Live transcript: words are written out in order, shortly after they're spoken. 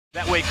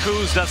That way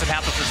Kuz doesn't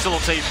have to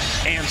facilitate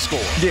and score.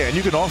 Yeah, and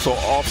you can also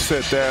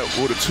offset that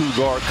with a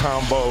two-guard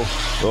combo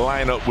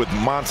lineup with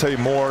Monte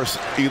Morris,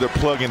 either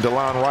plugging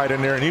DeLon Wright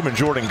in there, and even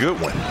Jordan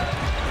Goodwin.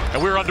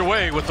 And we're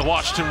underway with the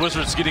Washington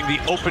Wizards getting the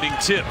opening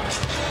tip.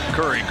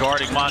 Curry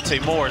guarding Monte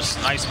Morris.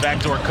 Nice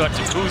backdoor cut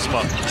to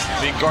Kuzma,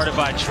 being guarded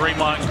by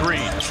Draymond Green.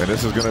 And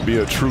this is going to be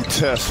a true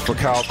test for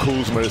Kyle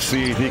Kuzma to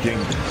see if he can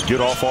get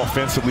off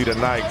offensively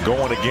tonight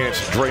going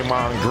against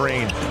Draymond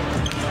Green.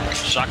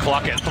 Shot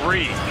clock at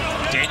 3.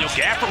 Daniel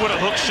Gafford with a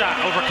hook shot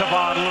over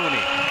Kevon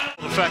Looney.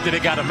 The fact that they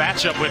got a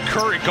matchup with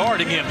Curry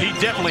guarding him, he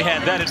definitely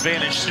had that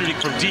advantage shooting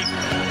from deep.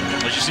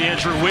 As you see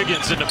Andrew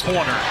Wiggins in the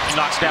corner, he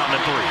knocks down the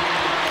 3.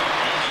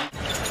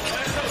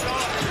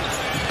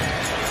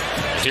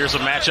 Here's a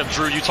matchup,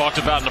 Drew, you talked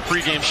about in the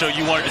pregame show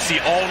you wanted to see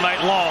all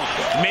night long.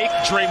 Make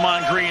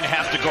Draymond Green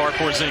have to guard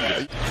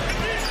Porzingis.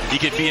 He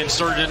could be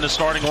inserted in the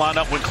starting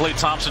lineup when Klay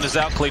Thompson is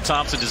out. Klay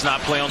Thompson does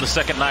not play on the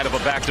second night of a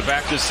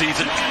back-to-back this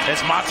season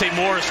as Monte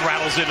Morris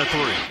rattles in a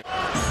 3.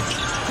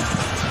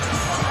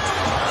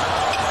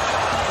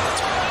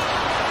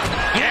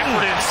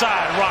 Gafford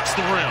inside, rocks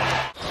the rim.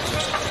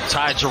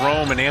 Ty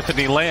Jerome and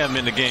Anthony Lamb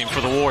in the game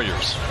for the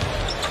Warriors.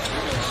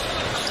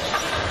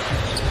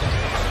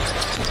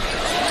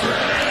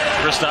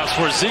 Kristaps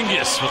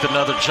Porzingis with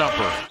another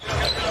jumper.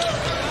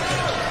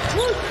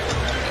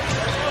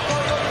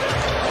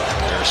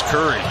 There's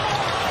Curry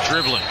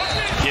dribbling,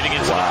 getting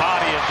into the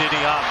body of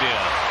Deni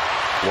Avdija.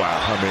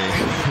 Wow, I mean,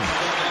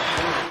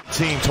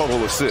 team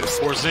total assists.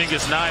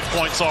 Porzingis 9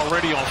 points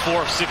already on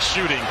 4 of 6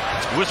 shooting.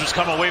 Wizards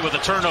come away with a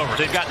turnover.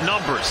 They've got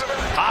numbers.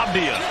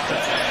 Avdija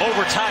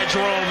over Ty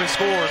Jerome and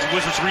scores.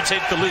 Wizards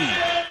retake the lead.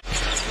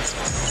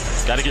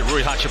 Got to get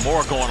Rui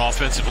Hachimura going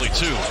offensively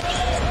too.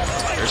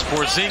 There's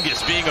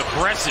Porzingis being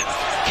aggressive.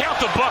 Count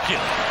the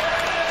bucket.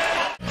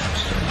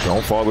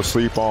 Don't fall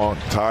asleep on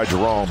Ty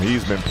Jerome.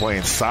 He's been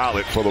playing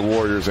solid for the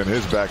Warriors in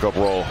his backup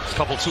role. A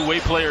couple two-way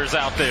players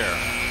out there.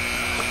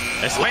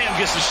 As Lamb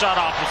gets the shot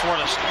off before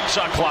the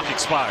shot clock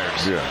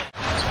expires. Yeah.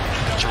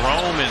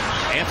 Jerome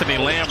and Anthony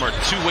Lamb are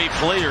two-way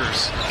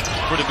players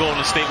for the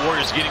Golden State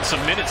Warriors, getting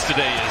some minutes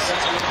today as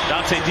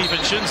Dante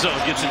DiVincenzo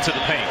gets into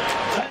the paint.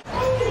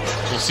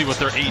 We'll see what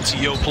their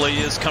ATO play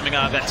is coming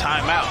out of that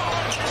timeout.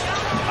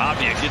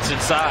 Avdija gets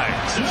inside.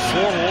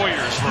 4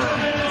 Warriors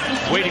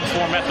waiting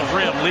for him at the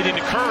rim, leading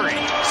to Curry.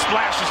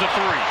 Splashes a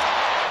 3.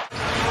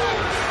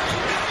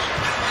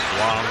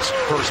 Long's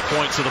first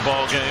points of the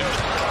ball game.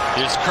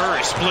 Here's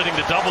Curry splitting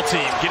the double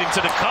team, getting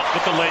to the cup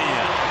with the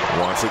lay-in.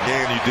 Once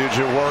again, you did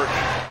your work.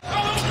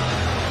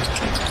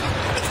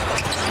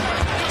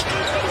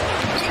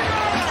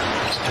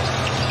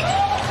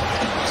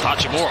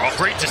 Hachimura, a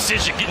great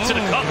decision, getting to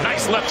the cup.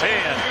 Nice left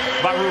hand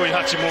by Rui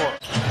Hachimura.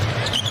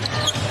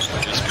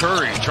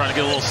 Curry trying to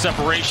get a little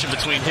separation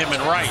between him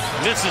and Wright.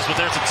 Misses, but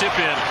there's a tip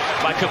in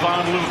by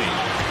Kevon Looney.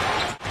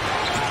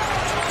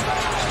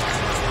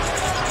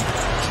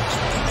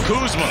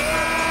 Kuzma.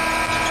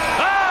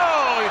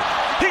 Oh,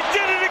 he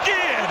did it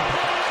again.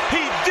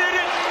 He did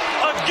it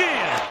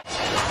again.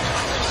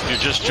 You're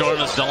just joining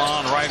us.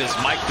 DeLon Wright is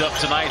mic'd up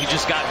tonight. He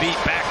just got beat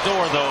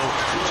backdoor, though,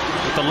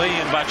 with the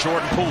lay-in by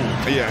Jordan Poole.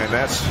 Yeah, and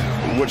that's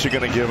what you're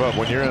going to give up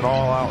when you're in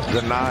all-out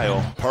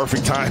denial.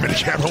 Perfect time, and the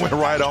camera went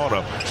right on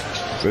him.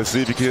 Let's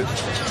see if he can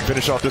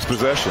finish off this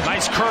possession.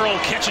 Nice curl,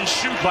 catch and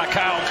shoot by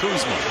Kyle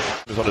Kuzma.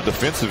 He's on the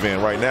defensive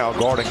end right now,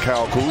 guarding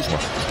Kyle Kuzma.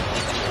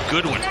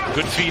 Goodwin,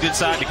 good feed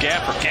inside to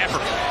Gafford.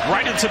 Gafford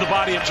right into the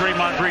body of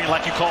Draymond Green,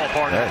 like you call,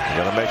 partner. Hey, you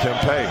gotta make him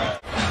pay.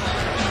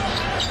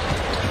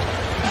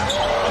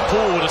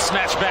 Poole with a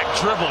snatchback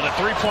dribble and a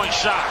 3-point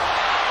shot.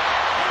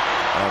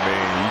 I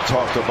mean, you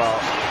talked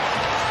about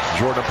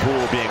Jordan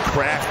Poole being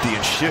crafty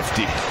and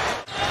shifty.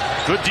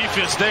 Good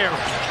defense there.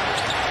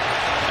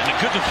 And a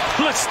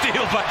good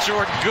steal by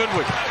Jordan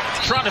Goodwin.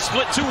 Trying to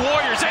split 2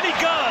 Warriors, and he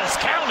does.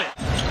 Count it.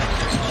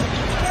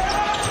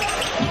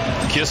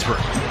 Kispert.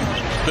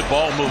 Good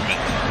ball movement.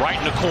 Right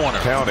in the corner.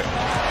 Count it.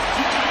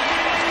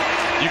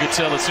 You could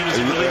tell as soon as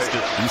he released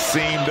it. He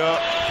seamed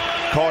up,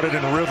 caught it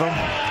in rhythm.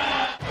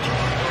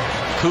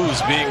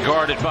 Kuz being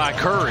guarded by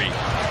Curry.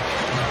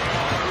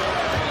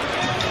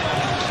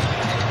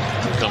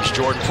 Here comes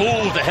Jordan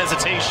Poole with the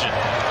hesitation.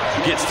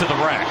 Gets to the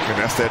rack. And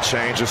that's that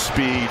change of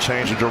speed,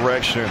 change of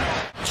direction.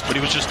 But he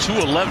was just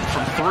 2-11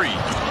 from 3.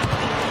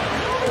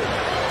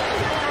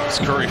 As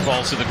Curry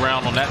falls to the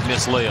ground on that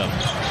missed layup.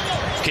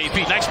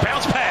 KP, nice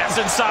bounce pass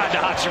inside to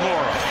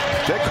Hachimura.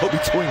 That go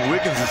between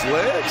Wiggins'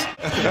 legs?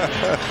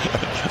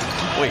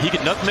 Wait, he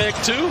get nutmeg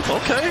too?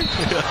 Okay.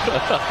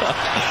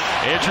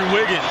 Andrew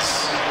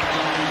Wiggins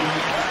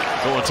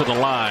going to the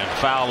line.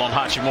 Foul on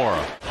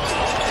Hachimura.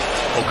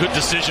 Oh, good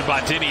decision by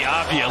Deni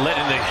Avdija,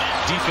 letting the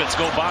defense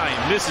go by.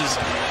 He misses,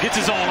 gets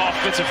his own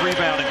offensive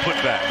rebound and put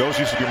back. Those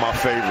used to be my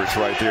favorites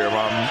right there.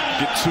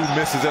 Get 2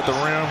 misses at the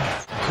rim.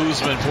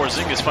 Kuzma and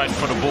Porzingis fighting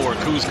for the board.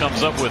 Kuz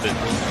comes up with it.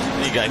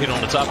 He got hit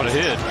on the top of the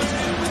head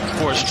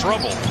for his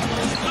trouble.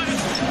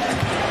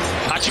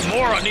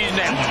 Hachimura needing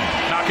that,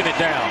 knocking it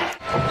down.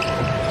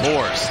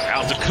 Morris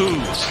out to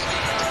Kuz.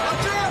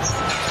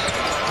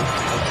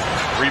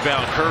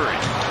 Rebound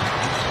Curry.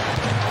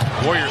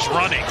 Warriors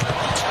running.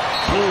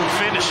 Poole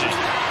finishing.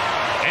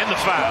 And the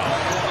foul.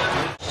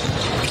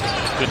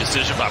 Good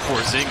decision by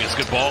Porzingis.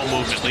 Good ball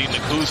movement leading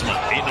to Kuzma.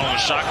 8 on the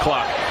shot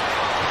clock.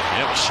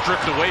 And it was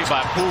stripped away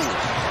by Poole.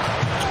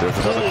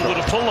 Poole with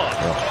a pull-up.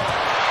 Yeah.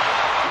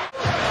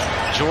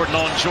 Jordan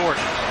on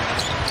Jordan.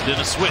 Then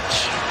a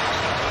switch.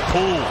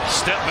 Poole,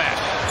 step back.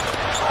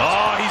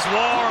 Oh, he's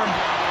warm.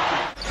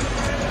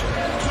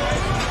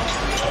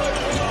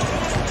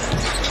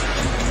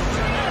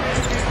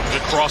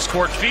 Good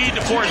cross-court feed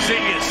to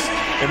Porzingis.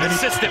 And then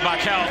assisted by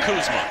Kyle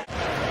Kuzma.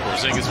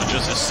 Porzingis with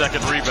just his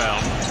second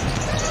rebound.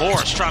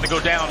 Morris trying to go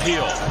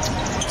downhill.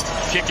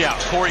 Kick out.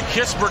 Corey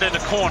Kispert in the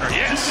corner.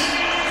 Yes.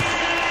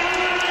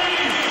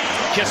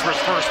 Kispert's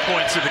first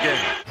points of the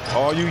game.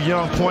 All you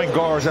young point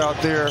guards out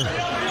there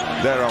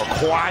that are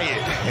quiet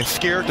and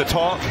scared to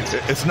talk,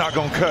 it's not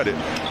going to cut it.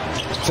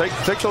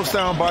 Take those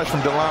sound bites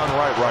from DeLon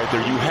Wright right there.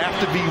 You have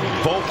to be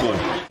vocal.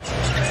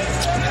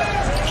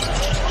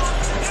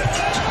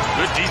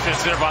 Good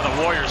defense there by the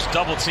Warriors,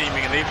 double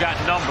teaming, and they've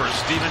got numbers.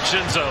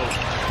 DiVincenzo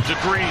to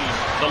Green,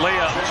 the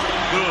layup,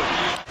 good.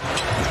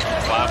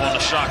 5 on the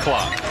shot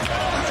clock.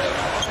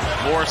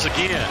 Morris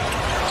again,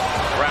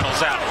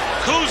 rattles out.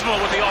 Kuzma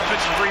with the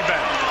offensive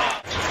rebound.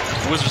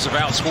 Wizards have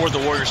outscored the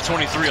Warriors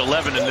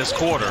 23-11 in this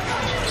quarter.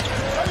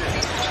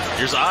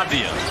 Here's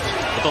Avdia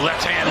with the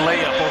left-hand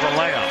layup over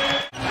Lamb.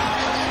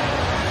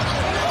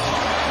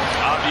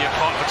 Avdia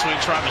caught between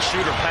trying to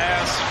shoot or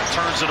pass,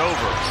 turns it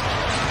over.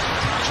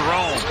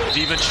 Jerome,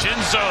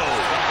 DiVincenzo.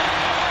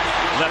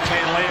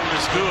 Left-hand layup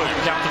is good.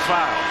 Count the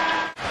foul.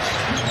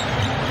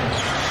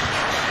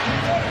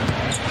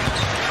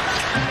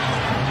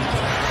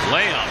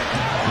 Lamb,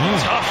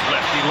 tough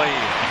lefty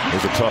layup.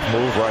 It's a tough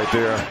move right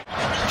there.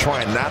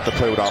 Trying not to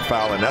play without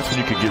fouling. That's when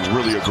you can get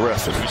really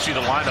aggressive. You see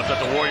the lineup that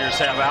the Warriors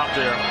have out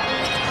there.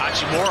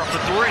 Hachimura for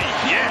 3.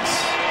 Yes.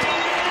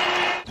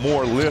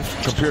 More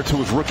lift compared to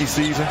his rookie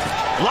season.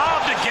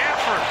 Lob to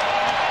Gafford.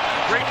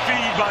 Great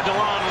feed by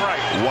DeLon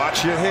Wright.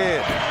 Watch your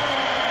head.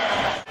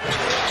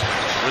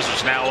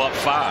 Wizards now up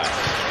 5.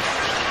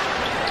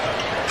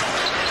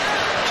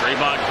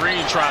 Draymond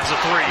Green tries a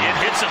 3 and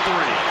hits a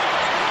 3.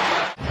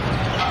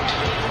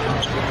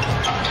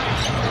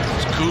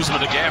 Kuzma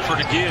to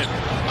Gafford again.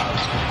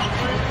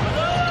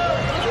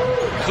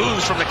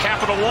 Kuz from the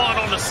Capital One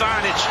on the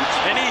signage,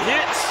 and he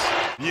hits.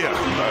 Yeah,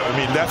 I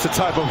mean, that's the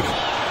type of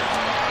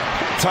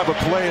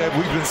play that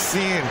we've been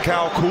seeing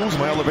Kyle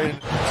Kuzma elevating.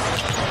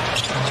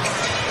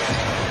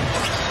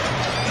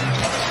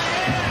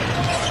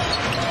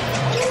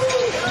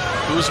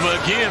 Kuzma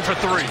again for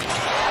 3.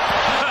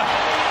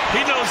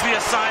 He knows the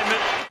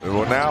assignment.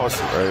 Well, now it's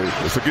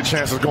a good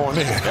chance of going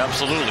in.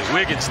 Absolutely.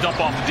 Wiggins dump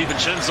off of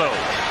DiVincenzo.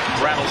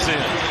 Rattles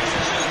in.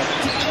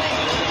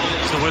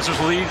 The Wizards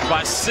lead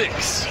by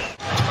 6.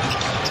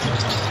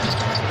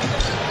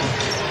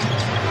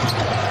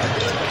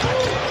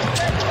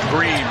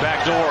 Green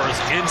backdoors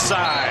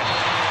inside.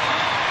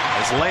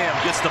 As Lamb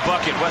gets the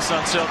bucket, Wes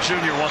Unseld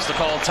Jr. wants to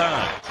call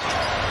time.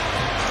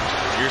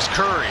 Here's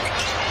Curry.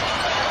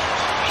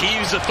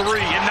 Heaves a 3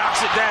 and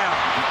knocks it down.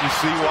 You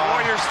see why?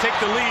 The Warriors take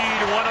the lead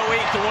 108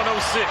 to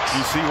 106.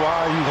 You see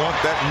why you want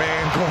that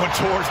man going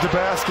towards the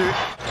basket?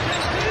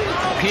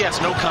 He has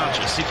no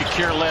conscience. He could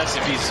care less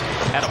if he's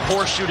at a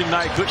poor shooting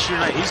night, good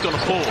shooting night, he's going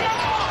to pull.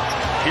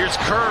 Here's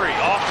Curry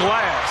off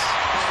glass.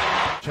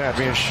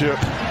 Championship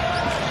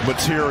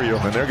material,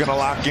 and they're going to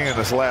lock in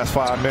this last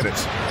 5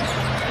 minutes.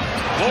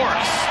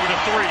 Morris with a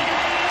 3.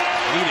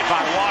 Needed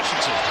by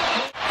Washington.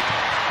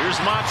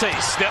 Here's Monte,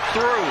 step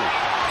through.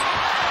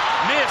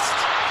 Missed.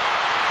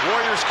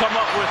 Warriors come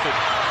up with it.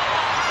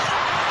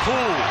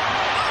 Poole,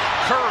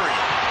 Curry,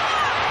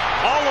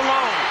 all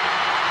alone.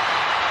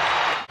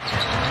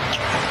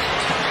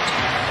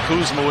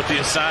 Kuzma with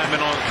the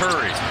assignment on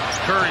Curry.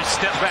 Curry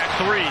step back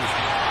 3.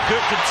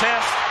 Good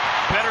contest,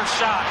 better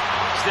shot.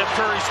 Steph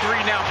Curry's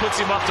 3 now puts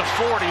him up to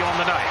 40 on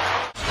the night.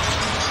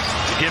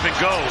 Give and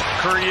go.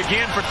 Curry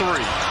again for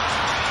 3.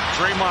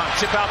 Draymond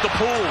tip out to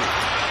Poole.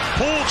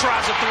 Poole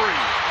tries a 3.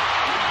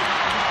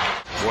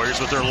 Warriors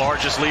with their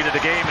largest lead of the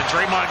game, and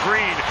Draymond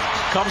Green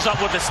comes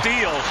up with a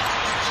steal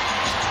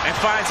and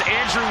finds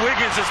Andrew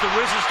Wiggins as the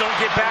Wizards don't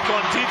get back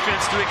on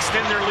defense to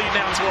extend their lead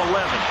now to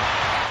 11.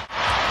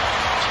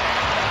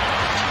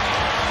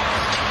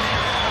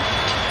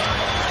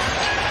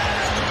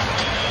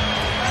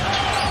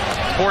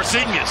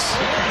 Porzingis,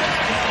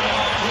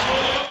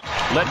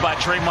 led by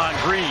Draymond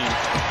Green.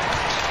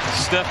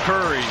 Steph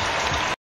Curry